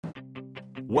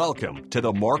Welcome to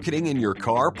the Marketing in Your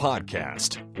Car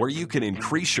podcast, where you can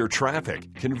increase your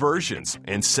traffic, conversions,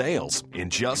 and sales in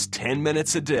just 10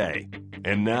 minutes a day.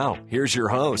 And now, here's your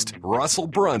host, Russell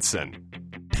Brunson.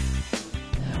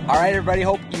 All right, everybody.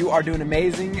 Hope you are doing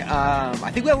amazing.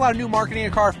 I think we have a lot of new Marketing in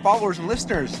Your Car followers and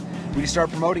listeners. We just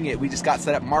started promoting it. We just got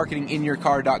set up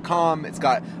marketinginyourcar.com. It's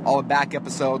got all the back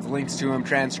episodes, links to them,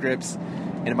 transcripts,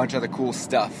 and a bunch of other cool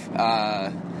stuff.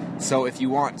 So if you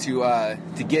want to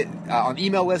get on the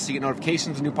email list, you get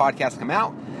notifications when new podcasts come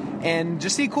out. And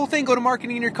just see a cool thing, go to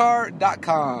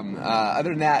marketinginyourcar.com. Other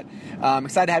than that, I'm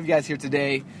excited to have you guys here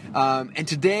today. And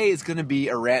today is going to be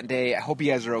a rant day. I hope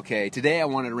you guys are okay. Today I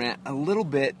wanted to rant a little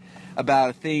bit about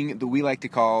a thing that we like to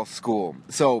call school.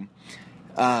 So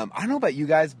I don't know about you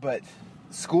guys, but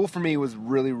school for me was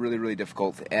really, really, really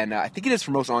difficult. And I think it is for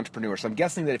most entrepreneurs. So I'm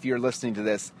guessing that if you're listening to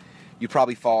this, you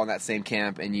probably fall in that same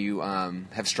camp and you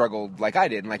have struggled like I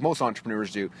did and like most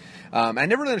entrepreneurs do. And I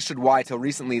never really understood why until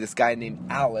recently. This guy named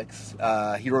Alex,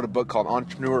 he wrote a book called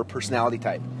Entrepreneur Personality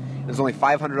Type. There's only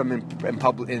 500 of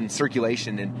them in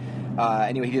circulation. And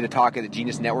anyway, he did a talk at the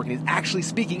Genius Network, and he's actually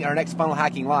speaking at our next Funnel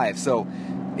Hacking Live. So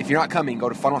if you're not coming, go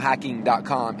to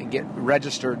funnelhacking.com and get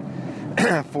registered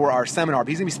for our seminar. But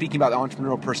he's going to be speaking about the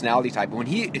entrepreneurial personality type. And when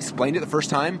he explained it the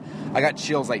first time, I got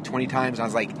chills like 20 times. And I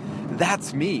was like,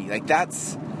 that's me. Like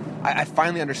I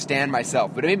finally understand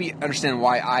myself. But it made me understand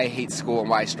why I hate school and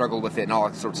why I struggle with it and all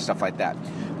that sorts of stuff like that.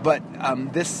 But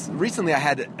recently I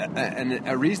had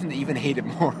a reason to even hate it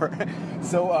more.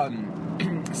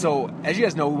 So as you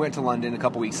guys know, we went to London a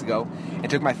couple weeks ago and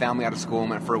took my family out of school and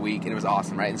went for a week, and it was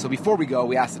awesome, right? And so before we go,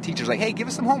 we asked the teachers, like, hey, give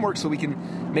us some homework so we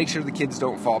can make sure the kids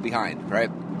don't fall behind, right?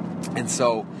 And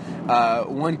so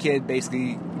one kid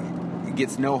basically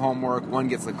gets no homework, one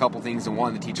gets a couple things, and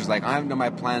one, the teacher's like, I haven't done my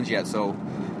plans yet, so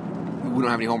we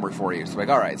don't have any homework for you. So we're like,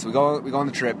 all right. So we go on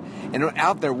the trip, and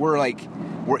out there we're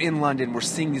in London, we're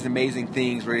seeing these amazing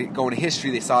things. We're going to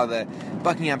history. They saw the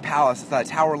Buckingham Palace, they saw the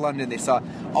Tower of London, they saw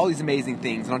all these amazing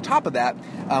things. And on top of that,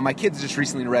 my kids just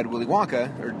recently read Willy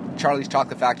Wonka, or Charlie's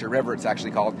Chocolate Factory, whatever it's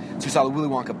actually called. So we saw the Willy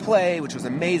Wonka play, which was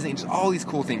amazing, just all these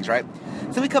cool things, right?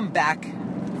 So we come back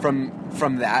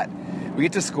from that, we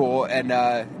get to school, and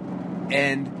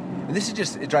this is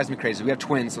just, it drives me crazy. We have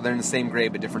twins, so they're in the same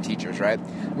grade but different teachers, right?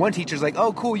 One teacher's like,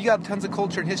 oh, cool, you got tons of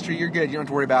culture and history, you're good, you don't have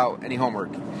to worry about any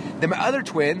homework. Then my other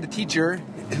twin, the teacher,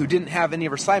 who didn't have any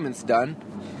of her assignments done,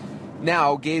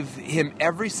 now gave him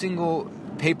every single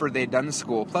paper they had done in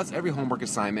school, plus every homework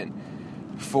assignment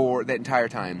for that entire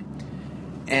time.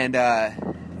 And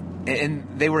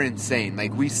they were insane.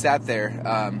 Like, we sat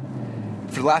there,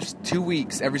 for the last 2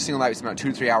 weeks, every single night we spent about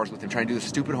 2 to 3 hours with him trying to do the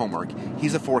stupid homework.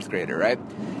 He's a fourth grader, right?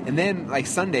 And then, like,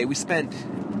 Sunday, we spent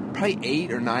probably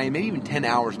 8 or 9, maybe even 10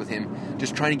 hours with him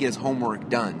just trying to get his homework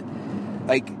done.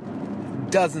 Like,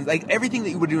 dozens, like, everything that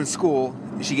you would do in school,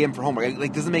 she gave him for homework.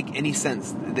 Like, doesn't make any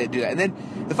sense that do that. And then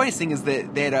the funniest thing is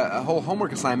that they had a whole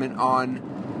homework assignment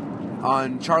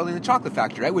on Charlie and the Chocolate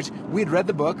Factory, right? Which we had read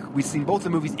the book, we'd seen both the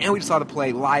movies, and we just saw the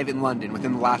play live in London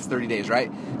within the last 30 days,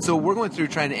 right? So we're going through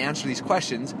trying to answer these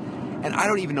questions, and I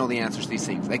don't even know the answers to these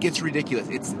things. Like, it's ridiculous.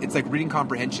 It's like reading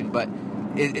comprehension, but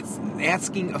it's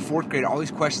asking a fourth grader all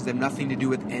these questions that have nothing to do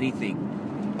with anything.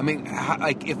 I mean,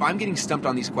 like, if I'm getting stumped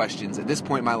on these questions at this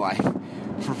point in my life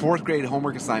for fourth grade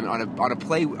homework assignment on a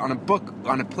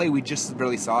play we just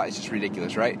barely saw, it's just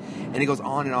ridiculous, right? And it goes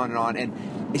on and on and on, and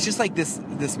it's just like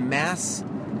this mass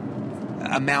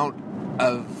amount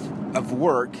of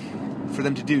work for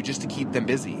them to do just to keep them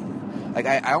busy. Like,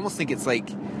 I almost think it's like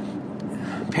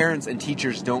parents and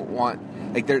teachers don't want,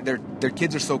 like, their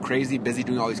kids are so crazy busy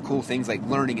doing all these cool things like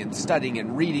learning and studying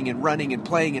and reading and running and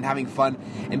playing and having fun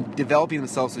and developing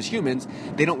themselves as humans.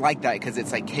 They don't like that because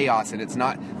it's like chaos and it's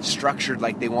not structured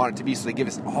like they want it to be. So they give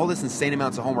us all this insane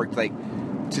amounts of homework, like,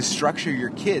 to structure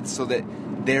your kids so that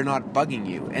they're not bugging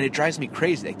you. And it drives me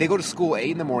crazy. Like, they go to school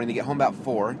 8 in the morning, they get home about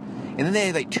 4, and then they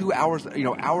have like 2 hours,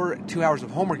 2 hours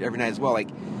of homework every night as well. Like,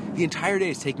 the entire day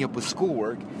is taken up with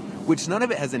schoolwork, which none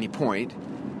of it has any point.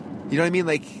 You know what I mean?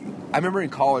 Like, I remember in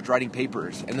college writing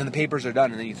papers, and then the papers are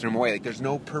done, and then you throw them away. Like, there's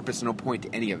no purpose, no point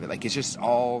to any of it. Like, it's just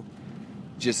all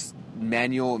just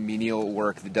manual, menial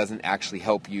work that doesn't actually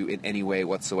help you in any way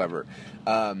whatsoever.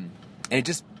 And it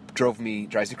just drives me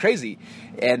crazy.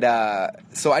 And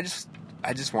so I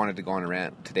just wanted to go on a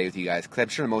rant today with you guys, because I'm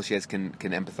sure most of you guys can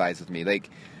empathize with me. Like,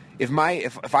 if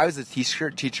I was a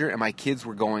teacher and my kids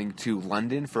were going to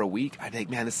London for a week, I'd think,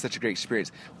 man, this is such a great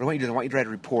experience. What I want you to do is I want you to write a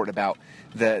report about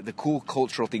the cool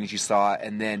cultural things you saw,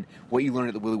 and then what you learned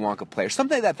at the Willy Wonka play, or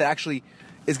something like that actually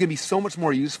is going to be so much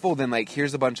more useful than, like,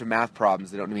 here's a bunch of math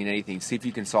problems that don't mean anything, see if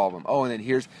you can solve them. Oh, and then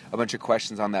here's a bunch of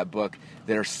questions on that book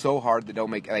that are so hard that don't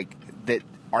make, like, that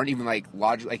aren't even like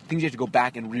logical, like things you have to go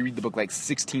back and reread the book like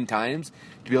 16 times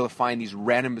to be able to find these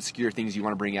random obscure things you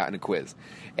want to bring out in a quiz,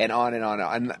 and on and on.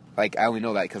 And like I only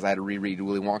know that because I had to reread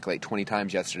Willy Wonka like 20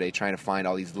 times yesterday trying to find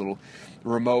all these little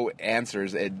remote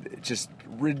answers. It's just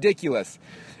ridiculous.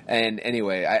 And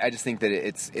anyway, I just think that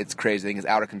it's crazy. I think it's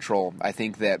out of control. I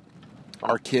think that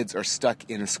our kids are stuck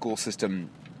in a school system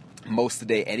most of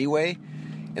the day anyway,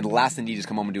 and the last thing they do is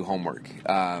come home and do homework.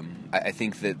 I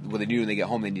think that what they do when they get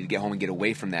home, they need to get home and get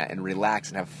away from that and relax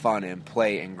and have fun and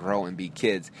play and grow and be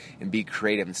kids and be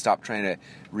creative and stop trying to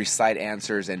recite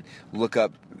answers and look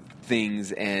up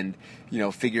things and,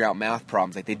 figure out math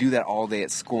problems. Like, they do that all day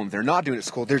at school, and if they're not doing it at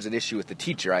school, there's an issue with the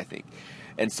teacher, I think.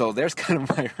 And so there's kind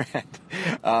of my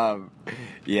rant.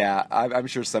 Yeah, I'm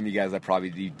sure some of you guys are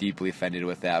probably deeply offended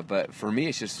with that, but for me,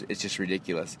 it's just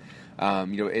ridiculous.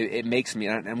 It makes me,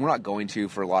 and we're not going to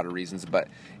for a lot of reasons, but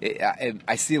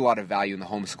I see a lot of value in the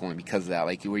homeschooling because of that,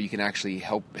 like where you can actually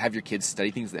have your kids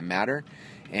study things that matter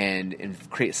and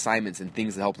create assignments and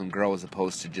things that help them grow, as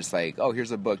opposed to just like, oh,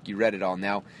 here's a book, you read it all.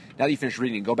 Now that you finish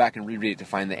reading it, go back and reread it to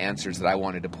find the answers that I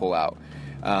wanted to pull out.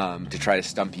 To try to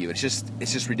stump you. It's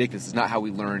just ridiculous. It's not how we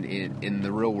learn in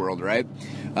the real world, right?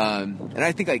 And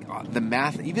I think like the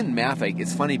math, like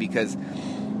it's funny because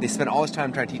they spend all this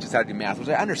time trying to teach us how to do math, which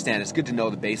I understand. It's good to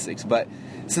know the basics, but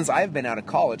since I've been out of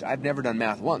college, I've never done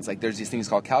math once. Like there's these things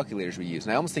called calculators we use,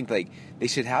 and I almost think like they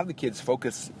should have the kids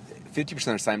focus 50% of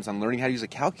their assignments on learning how to use a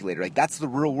calculator. Like that's the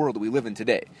real world that we live in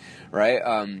today, right?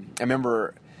 I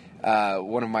remember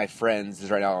one of my friends is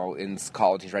right now in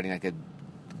college. He's writing like a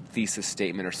thesis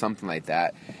statement or something like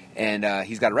that, and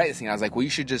he's got to write this thing. I was like, well, you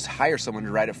should just hire someone to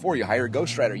write it for you. Hire a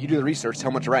ghostwriter. You do the research, tell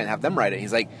them what to write, and have them write it.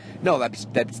 He's like, no,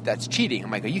 that's cheating.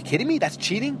 I'm like, are you kidding me? That's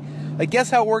cheating? Like, guess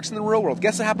how it works in the real world?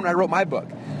 Guess what happened when I wrote my book?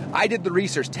 I did the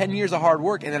research, 10 years of hard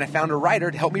work, and then I found a writer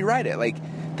to help me write it. Like,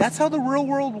 that's how the real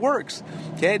world works.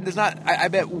 Okay, there's not. I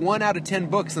bet 1 out of 10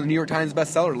 books on the New York Times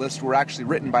bestseller list were actually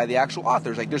written by the actual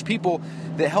authors. Like, there's people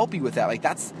that help you with that. Like,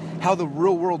 that's how the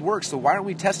real world works. So why aren't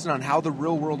we testing on how the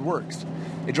real world works?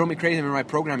 It drove me crazy in my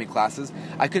programming classes.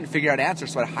 I couldn't figure out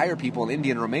answers, so I'd hire people in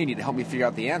India and Romania to help me figure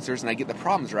out the answers, and I'd get the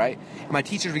problems right. And my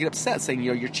teachers would get upset, saying,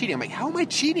 you're cheating. I'm like, how am I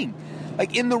cheating?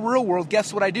 Like, in the real world,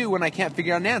 guess what I do when I can't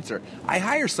figure out an answer? I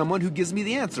hire someone who gives me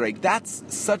the answer. Like, that's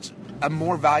such a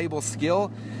more valuable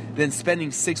skill than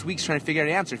spending 6 weeks trying to figure out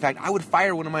an answer. In fact, I would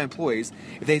fire one of my employees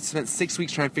if they spent 6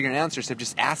 weeks trying to figure out an answer instead of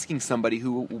just asking somebody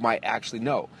who might actually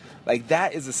know. Like,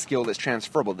 that is a skill that's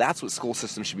transferable. That's what school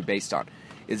systems should be based on,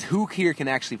 is who here can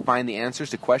actually find the answers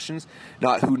to questions,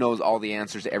 not who knows all the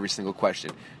answers to every single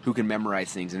question, who can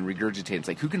memorize things and regurgitate. It's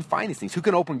like, who can find these things? Who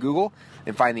can open Google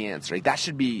and find the answer? Like, that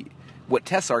should be what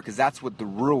tests are, because that's what the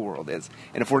real world is.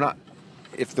 And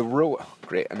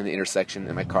great, I'm in the intersection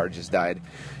and my car just died.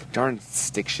 Darn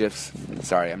stick shifts.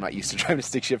 Sorry, I'm not used to driving a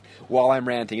stick shift while I'm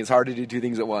ranting. It's hard to do two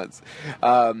things at once.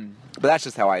 But that's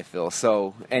just how I feel.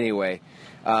 So anyway,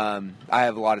 I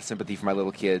have a lot of sympathy for my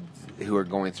little kids who are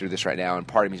going through this right now, and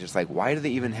part of me is just like, why do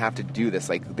they even have to do this?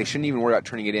 Like, they shouldn't even worry about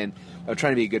turning it in. I'm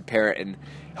trying to be a good parent and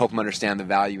help them understand the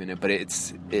value in it, but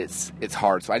it's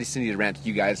hard. So I just need to rant to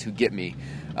you guys who get me,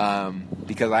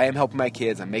 because I am helping my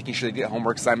kids. I'm making sure they get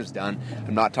homework assignments done.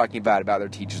 I'm not talking bad about their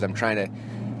teachers. I'm trying to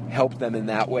help them in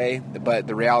that way, but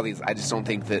the reality is I just don't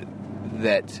think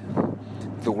that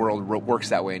the world works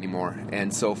that way anymore.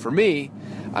 And so for me,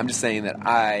 I'm just saying that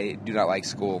I do not like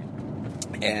school.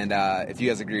 And if you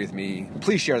guys agree with me,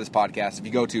 please share this podcast. If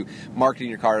you go to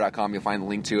marketingyourcar.com, you'll find the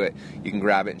link to it. You can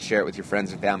grab it and share it with your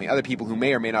friends and family, other people who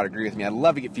may or may not agree with me. I'd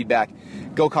love to get feedback.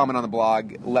 Go comment on the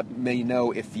blog. Let me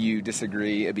know if you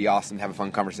disagree. It'd be awesome to have a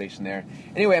fun conversation there.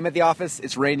 Anyway, I'm at the office.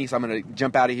 It's raining, so I'm going to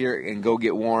jump out of here and go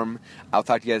get warm. I'll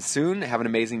talk to you guys soon. Have an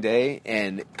amazing day,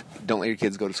 and don't let your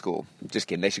kids go to school. Just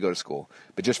kidding. They should go to school,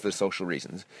 but just for social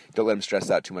reasons. Don't let them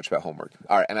stress out too much about homework.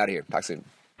 All right, I'm out of here. Talk soon.